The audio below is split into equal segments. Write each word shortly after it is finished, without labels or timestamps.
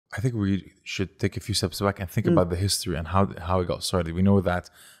I think we should take a few steps back and think about the history and how it got started. We know that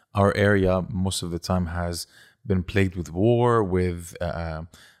our area most of the time has been plagued with war, with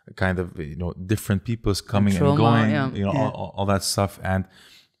kind of different peoples coming and going, all that stuff. And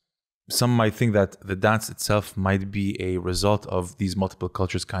some might think that the dance itself might be a result of these multiple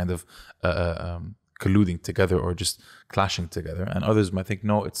cultures kind of colluding together or just clashing together. And others might think,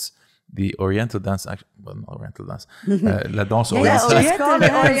 no, it's the Oriental dance, not Oriental dance, la danse orientale. Let's call it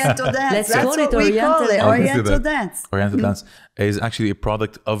Oriental dance. Let's call it Oriental dance. Oriental dance is actually a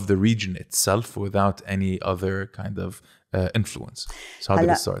product of the region itself without any other kind of influence. So how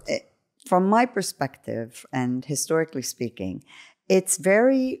did it start? From my perspective, and historically speaking, it's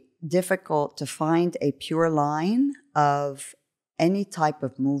very difficult to find a pure line of any type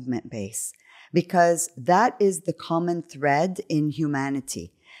of movement base, because that is the common thread in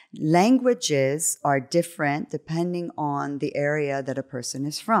humanity. Languages are different depending on the area that a person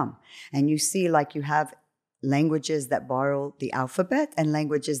is from. And you see, like, you have languages that borrow the alphabet and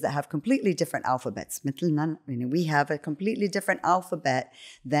languages that have completely different alphabets. We have a completely different alphabet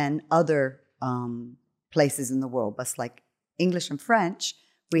than other places in the world. But like English and French,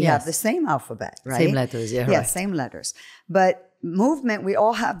 we have the same alphabet, right? Same letters, yeah, right. Same letters. But movement, we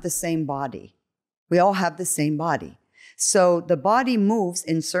all have the same body. So the body moves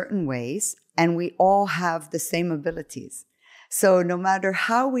in certain ways, and we all have the same abilities. So no matter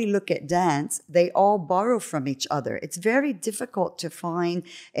how we look at dance, they all borrow from each other. It's very difficult to find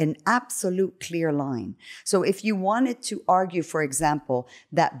an absolute clear line. So if you wanted to argue, for example,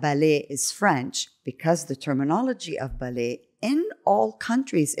 that ballet is French, because the terminology of ballet in all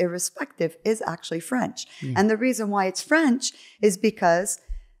countries, irrespective, is actually French. And the reason why it's French is because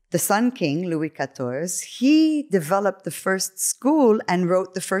the Sun King, Louis XIV, he developed the first school and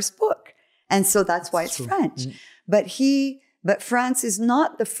wrote the first book. And so that's why it's French. But France is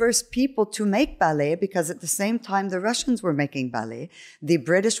not the first people to make ballet, because at the same time, the Russians were making ballet. The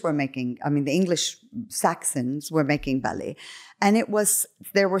British were making, the English Saxons were making ballet. And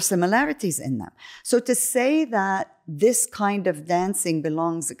there were similarities in them. So to say that this kind of dancing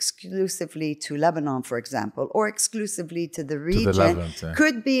belongs exclusively to Lebanon, for example, or exclusively to the region,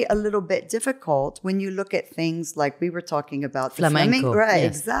 could be a little bit difficult when you look at things like we were talking about. Flamenco. Right,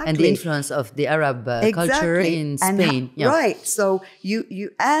 yes. exactly. And the influence of the Arab culture in Spain. Right. So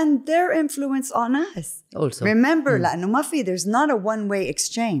and their influence on us. Also. Remember, there's not a one-way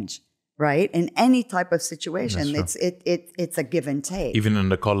exchange. Right? In any type of situation, it's a give and take. Even in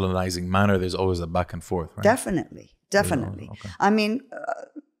the colonizing manner, there's always a back and forth, right? Definitely. Okay.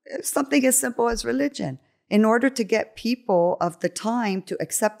 Something as simple as religion. In order to get people of the time to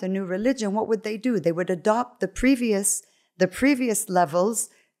accept a new religion, what would they do? They would adopt the previous level's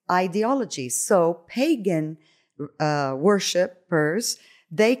ideologies. So pagan worshippers,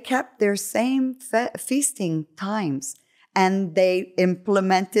 they kept their same feasting times, and they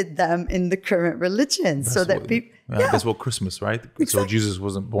implemented them in the current religion. That's what Christmas, right? Exactly. So Jesus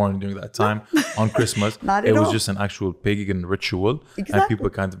wasn't born during that time on Christmas. It was just an actual pagan ritual. Exactly. And people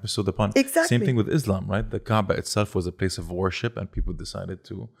kind of bestowed upon. Exactly. Same thing with Islam, right? The Kaaba itself was a place of worship, and people decided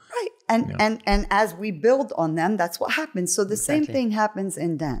to. Right. And as we build on them, that's what happens. So the same thing happens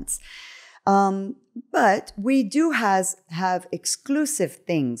in dance. But we do have exclusive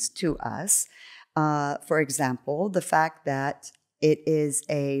things to us. For example, the fact that it is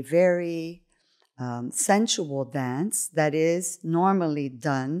a very sensual dance that is normally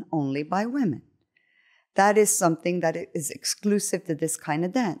done only by women. That is something that is exclusive to this kind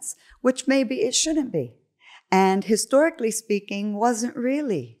of dance, which maybe it shouldn't be. And historically speaking, wasn't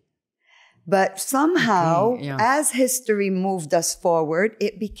really. But somehow, as history moved us forward,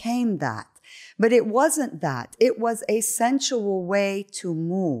 it became that. But it wasn't that. It was a sensual way to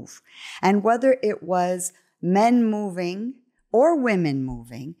move. And whether it was men moving or women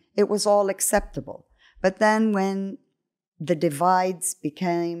moving, it was all acceptable. But then when the divides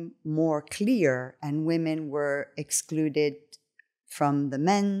became more clear and women were excluded from the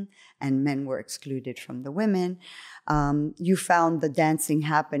men and men were excluded from the women, you found the dancing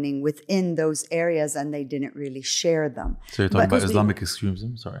happening within those areas, and they didn't really share them. So you're talking about Islamic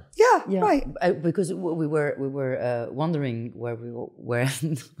extremism? Sorry. Yeah, right. Because we were wondering where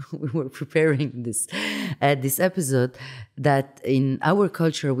we were preparing this episode, that in our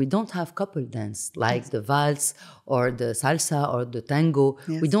culture we don't have couple dance like the valse or the salsa or the tango.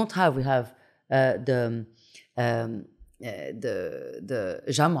 Yes. We don't have. We have the the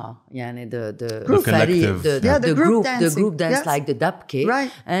jama, يعني the collective. the group dance yes. like the dabke,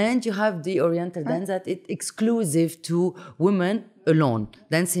 Right. and you have the Oriental dance that it's exclusive to women alone,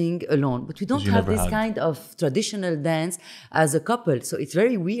 dancing alone. But we don't You have never this had. kind of traditional dance as a couple, so it's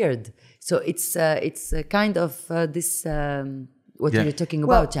very weird. So it's a kind of this what Yeah. you're talking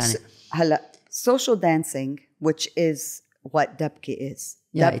Well, about, يعني. social dancing, which is what dabke is.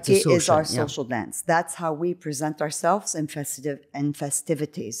 Yeah, it's a Dabke is social, our yeah. social dance. That's how we present ourselves in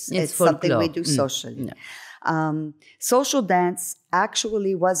festivities. It's folklore. something we do socially. Yeah. Social dance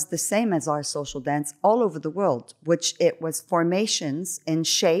actually was the same as our social dance all over the world, which it was formations in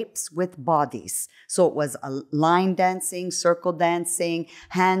shapes with bodies. So it was a line dancing, circle dancing,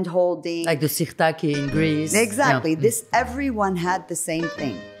 hand holding. Like the sichtaki in Greece. Exactly. Yeah. This, everyone had the same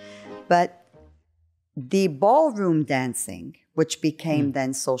thing. But the ballroom dancing, which became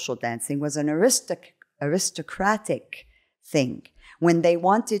then social dancing, was an aristocratic thing. When they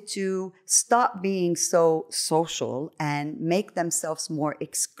wanted to stop being so social and make themselves more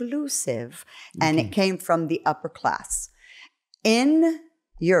exclusive, and it came from the upper class in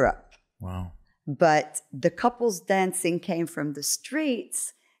Europe. Wow. But the couples dancing came from the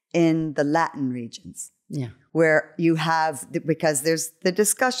streets in the Latin regions. Yeah. Where you have, because there's the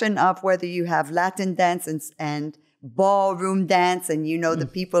discussion of whether you have Latin dance and ballroom dance, and the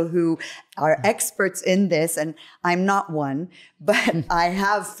people who are experts in this, and I'm not one, but I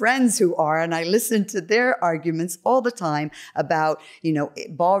have friends who are, and I listen to their arguments all the time about,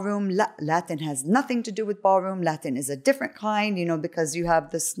 ballroom, Latin has nothing to do with ballroom. Latin is a different kind, because you have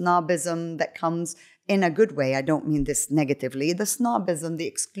the snobism that comes in a good way. I don't mean this negatively. The snobism, the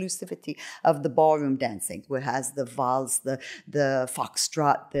exclusivity of the ballroom dancing, where it has the valse, the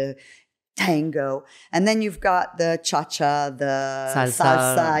foxtrot, the tango, and then you've got the cha-cha, the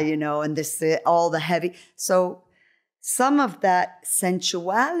salsa, and this all the heavy. So some of that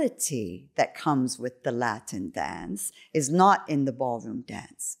sensuality that comes with the Latin dance is not in the ballroom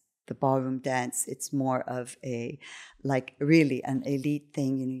dance. The ballroom dance, it's more of really an elite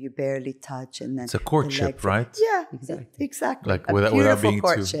thing. You barely touch, and then it's a courtship, right? Yeah, exactly. Like without being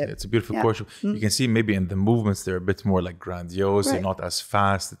courtship. It's a beautiful courtship. You can see maybe in the movements they're a bit more like grandiose. Right. They're not as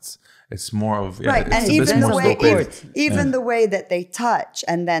fast. It's more of right. It's And a bit more even the way that they touch,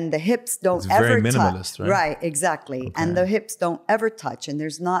 and then the hips don't it's ever very minimalist, touch. right? Exactly. Okay. And the hips don't ever touch, and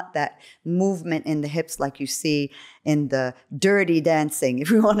there's not that movement in the hips like you see in the dirty dancing,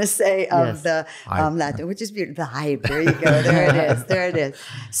 if we want to say, of the Latin, which is beautiful. The hype. There you go. There it is.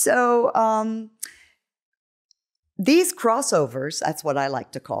 So these crossovers, that's what I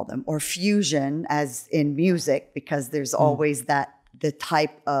like to call them, or fusion, as in music, because there's always the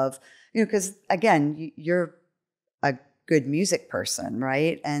type of, because again, you're a good music person,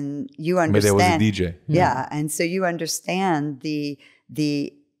 right? And you understand. Maybe I was a DJ. Yeah. And so you understand the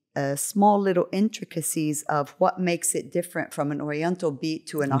small little intricacies of what makes it different from an Oriental beat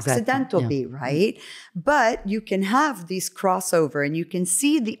to an Occidental beat, right? But you can have these crossover, and you can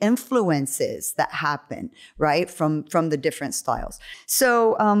see the influences that happen, right, from the different styles.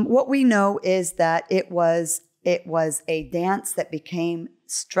 So what we know is that it was a dance that became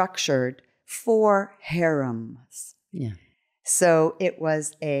structured for harems. Yeah. So it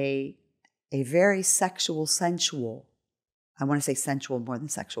was a very sensual, I want to say sensual more than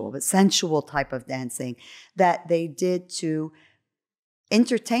sexual, but sensual type of dancing that they did to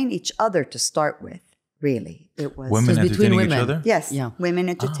entertain each other to start with, really. It was women entertaining each other? Yes, women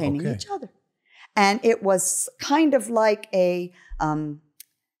entertaining each other. And it was kind of like a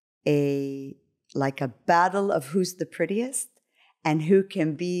battle of who's the prettiest and who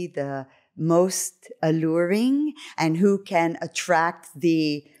can be the most alluring and who can attract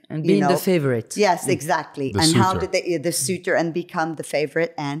the and being the favorite. Yes, exactly. And how did the suitor and become the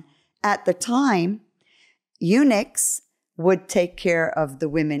favorite? And at the time, eunuchs would take care of the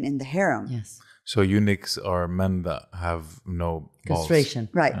women in the harem. Yes. So eunuchs are men that have no balls. Castration.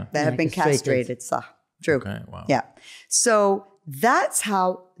 Right. That have been castrated. True. Okay, wow. Yeah. So that's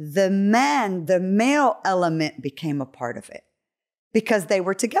how the male element became a part of it, because they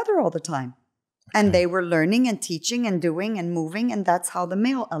were together all the time. And they were learning and teaching and doing and moving, and that's how the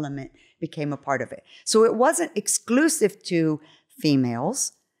male element became a part of it. So it wasn't exclusive to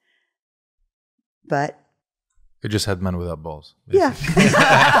females, but it just had men without balls. Basically.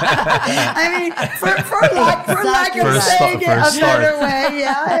 Yeah. I mean, for lack of saying it a better way,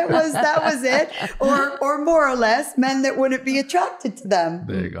 that was it. Or more or less, men that wouldn't be attracted to them.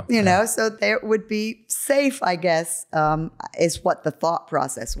 There you go. So they would be safe, I guess, is what the thought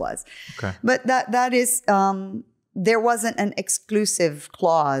process was. Okay. But that is, there wasn't an exclusive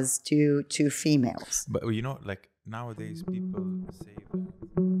clause to females. But nowadays people say